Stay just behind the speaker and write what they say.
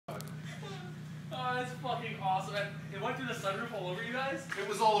That's fucking awesome. And it went through the sunroof all over you guys? It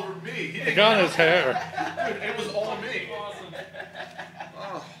was all over me. It got in his hair. Dude, it was all me. Awesome.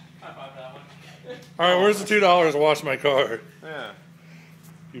 Oh. High five that one. Alright, where's the $2 to wash my car? Yeah.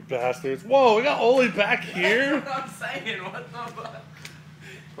 You bastards. Whoa, we got Oli back here? That's what I'm saying. What the fuck?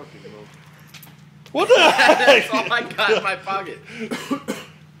 Fucking milk. What the heck? That's all I got in my pocket.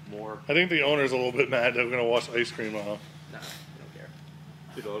 More. I think the owner's a little bit mad that we're going to wash ice cream off. No, I don't care.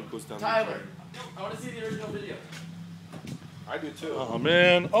 It all goes down Tyler, I want to see the original video. I do too. Oh,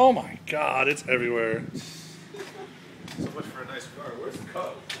 man. Oh, my God. It's everywhere. So much for a nice car. Where's the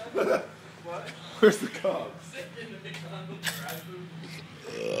Cub? What? Where's the Cub? Sitting in the McDonald's drive-thru.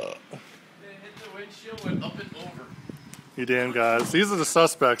 They hit the windshield, went up and over. You damn guys. These are the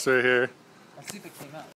suspects right here. Let's see if it came out.